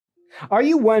Are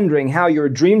you wondering how your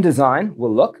dream design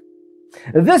will look?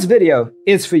 This video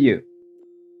is for you.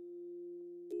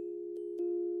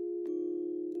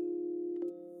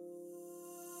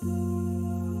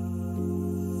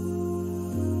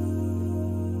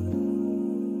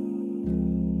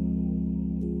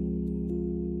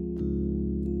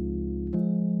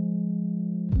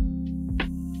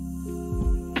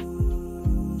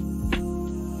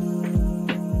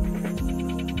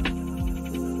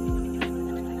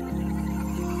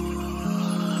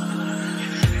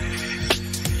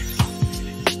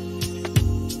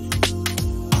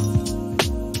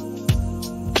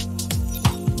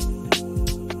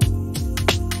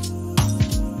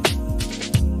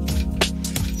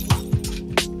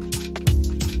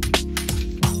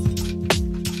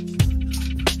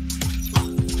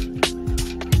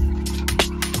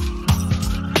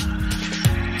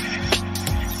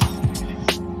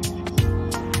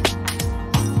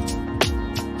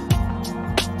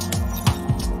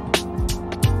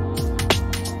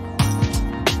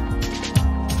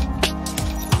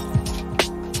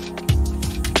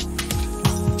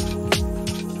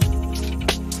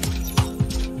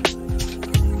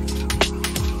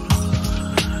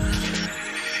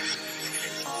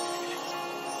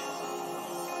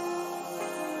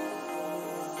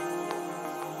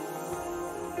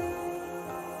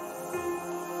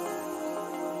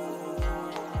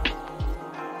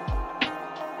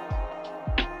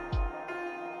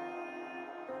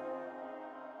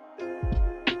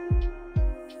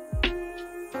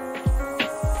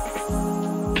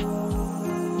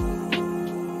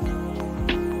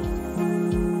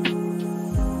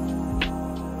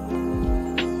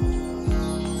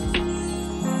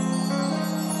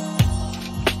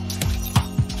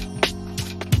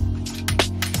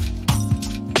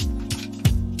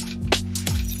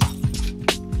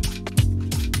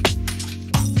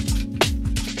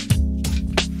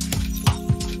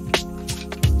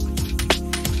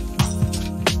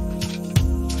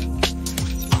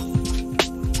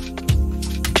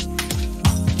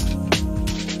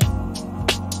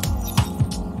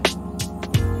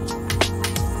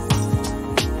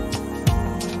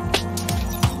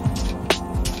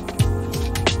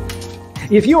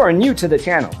 If you are new to the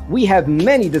channel, we have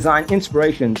many design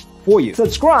inspirations for you.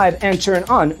 Subscribe and turn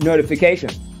on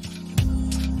notifications.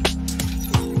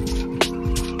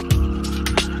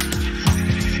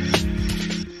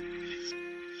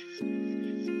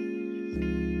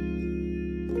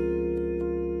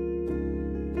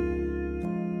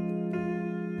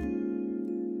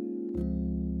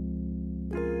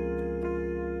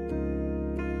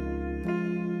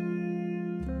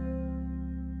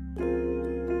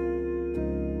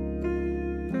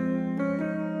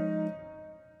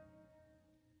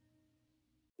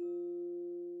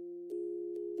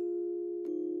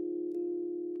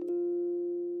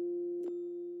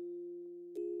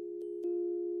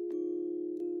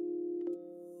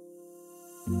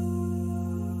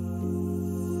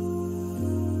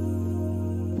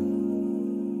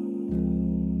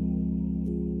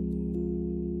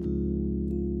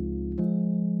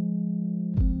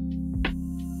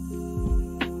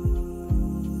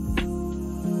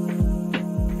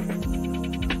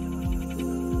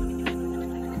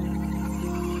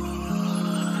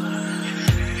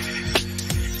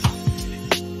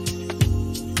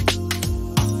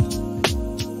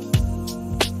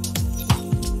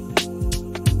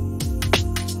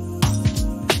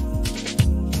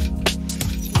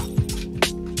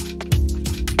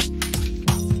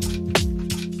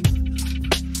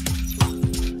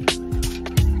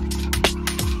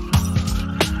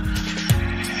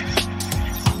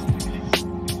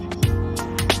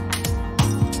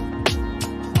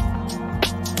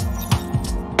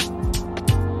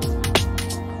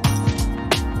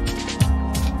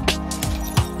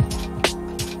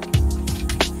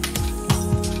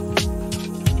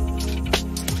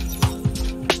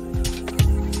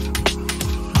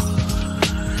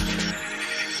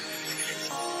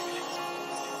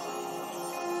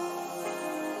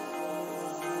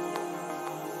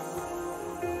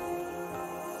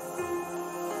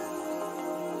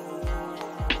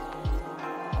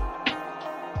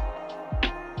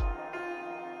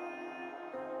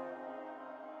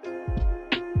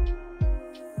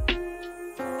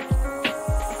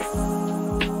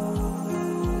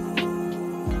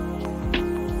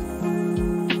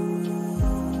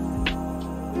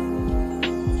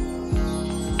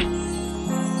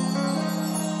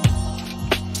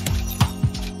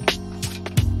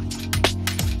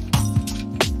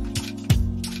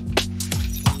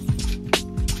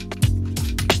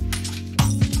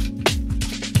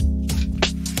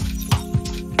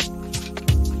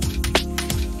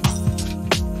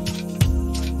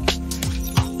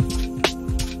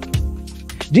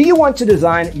 Do you want to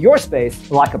design your space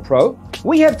like a pro?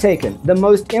 We have taken the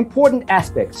most important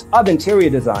aspects of interior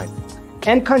design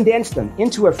and condensed them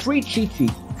into a free cheat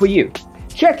sheet for you.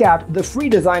 Check out the free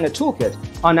designer toolkit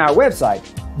on our website,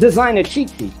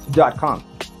 designercheatsheet.com.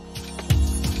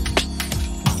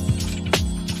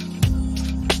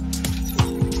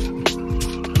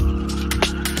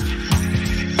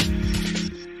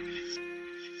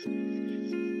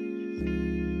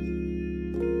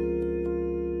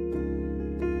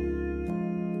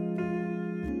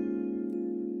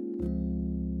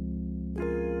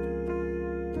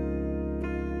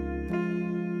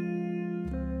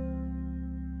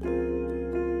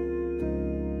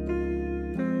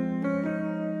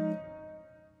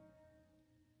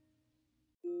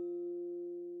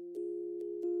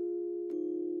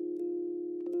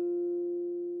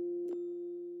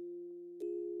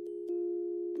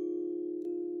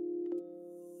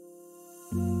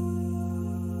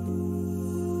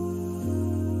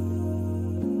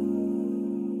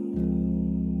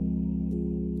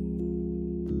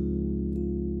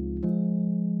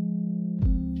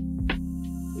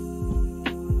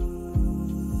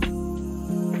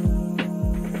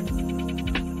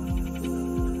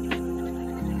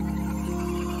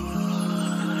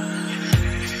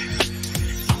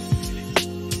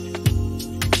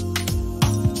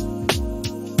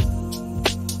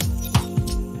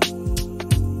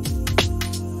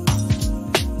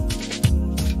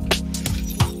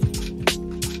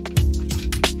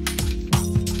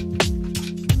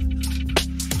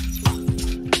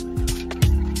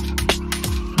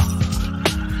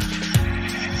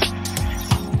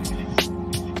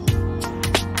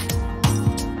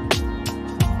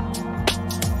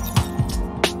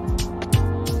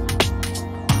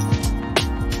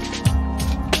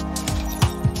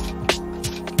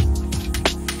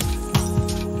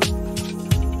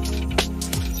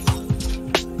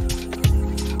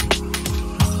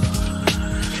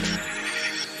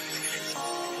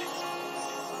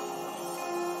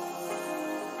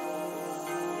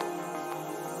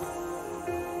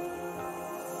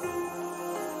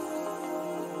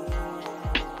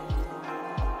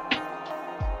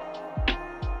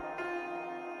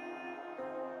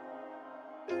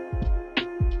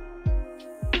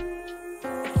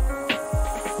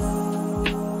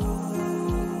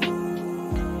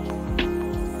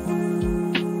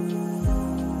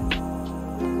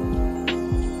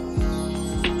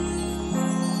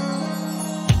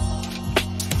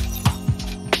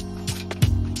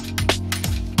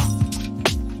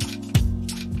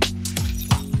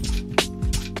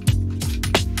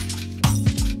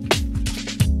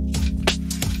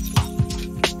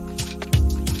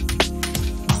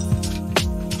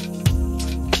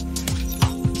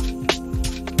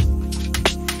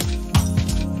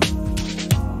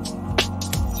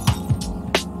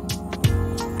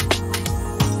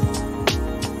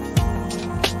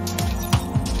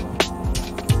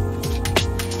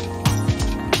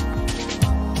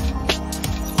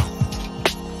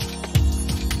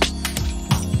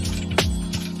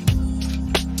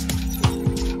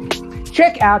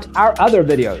 Check out our other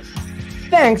videos.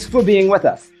 Thanks for being with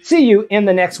us. See you in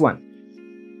the next one.